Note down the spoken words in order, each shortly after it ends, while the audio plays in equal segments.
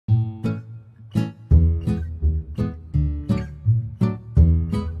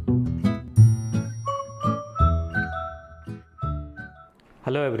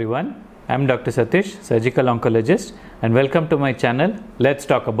Hello everyone, I am Dr. Satish, surgical oncologist, and welcome to my channel Let's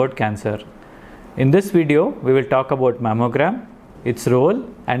Talk About Cancer. In this video, we will talk about mammogram, its role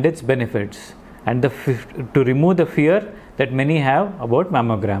and its benefits, and to remove the fear that many have about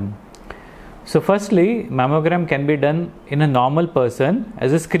mammogram. So firstly, mammogram can be done in a normal person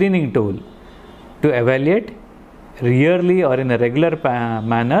as a screening tool to evaluate yearly or in a regular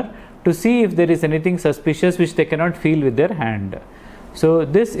manner to see if there is anything suspicious which they cannot feel with their hand. So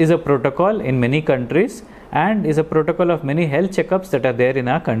this is a protocol in many countries and is a protocol of many health checkups that are there in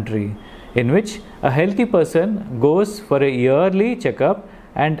our country, in which a healthy person goes for a yearly checkup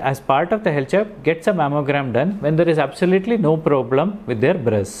and as part of the health checkup gets a mammogram done when there is absolutely no problem with their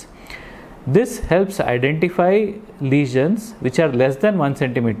breasts. This helps identify lesions which are less than 1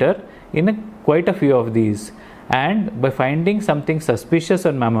 centimeter in quite a few of these, and by finding something suspicious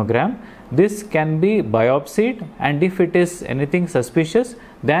on mammogram, this can be biopsied, and if it is anything suspicious,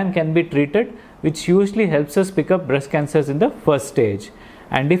 then can be treated, which usually helps us pick up breast cancers in the first stage.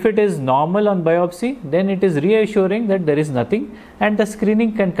 And if it is normal on biopsy, then it is reassuring that there is nothing and the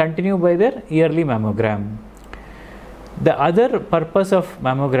screening can continue by their yearly mammogram. The other purpose of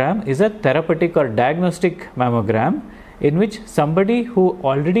mammogram is a therapeutic or diagnostic mammogram, in which somebody who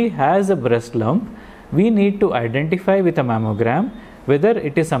already has a breast lump, we need to identify with a mammogram whether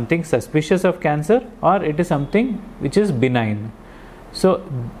it is something suspicious of cancer or it is something which is benign. So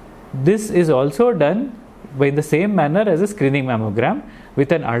this is also done by the same manner as a screening mammogram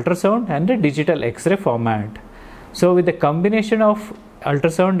with an ultrasound and a digital X-ray format. So with the combination of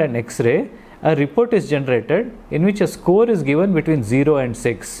ultrasound and X-ray, a report is generated in which a score is given between 0 and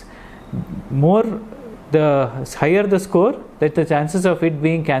 6. The higher the score, that the chances of it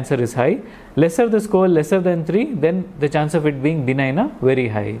being cancer is high. Lesser the score, lesser than 3, then the chance of it being benign are very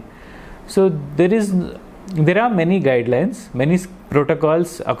high. So there are many guidelines, many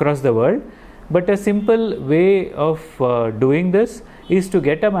protocols across the world, but a simple way of doing this is to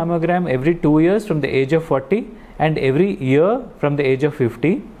get a mammogram every 2 years from the age of 40 and every year from the age of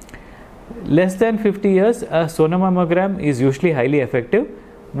 50. Less than 50 years, a sonomammogram is usually highly effective.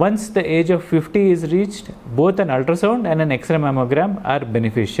 Once the age of 50 is reached, both an ultrasound and an X-ray mammogram are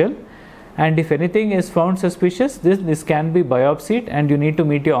beneficial. And if anything is found suspicious, this can be biopsied and you need to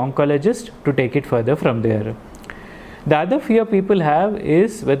meet your oncologist to take it further from there. The other fear people have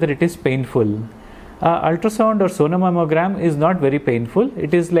is whether it is painful. Ultrasound or sonomammogram is not very painful.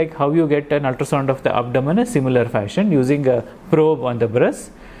 It is like how you get an ultrasound of the abdomen in a similar fashion using a probe on the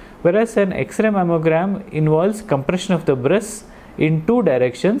breast. Whereas an X-ray mammogram involves compression of the breast in two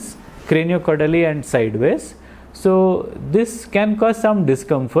directions, craniocaudally and sideways. So this can cause some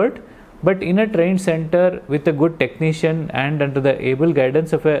discomfort, but in a trained center with a good technician and under the able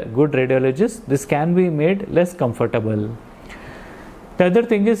guidance of a good radiologist, this can be made less comfortable. The other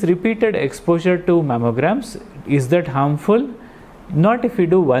thing is repeated exposure to mammograms. Is that harmful? Not if we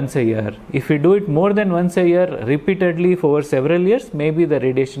do once a year. If we do it more than once a year repeatedly for several years, maybe the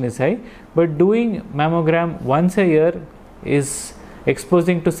radiation is high, but doing mammogram once a year is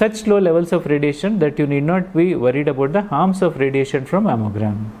exposing to such low levels of radiation that you need not be worried about the harms of radiation from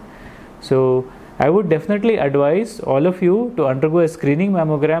mammogram. So I would definitely advise all of you to undergo a screening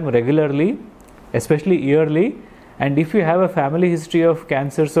mammogram regularly, especially yearly, and if you have a family history of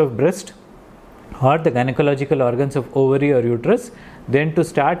cancers of breast or the gynecological organs of ovary or uterus, then to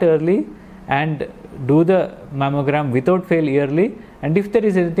start early and do the mammogram without fail yearly, and if there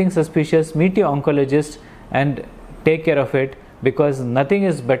is anything suspicious, meet your oncologist and take care of it, because nothing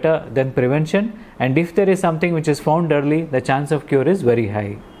is better than prevention, and if there is something which is found early, the chance of cure is very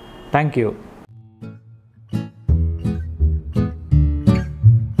high. Thank you.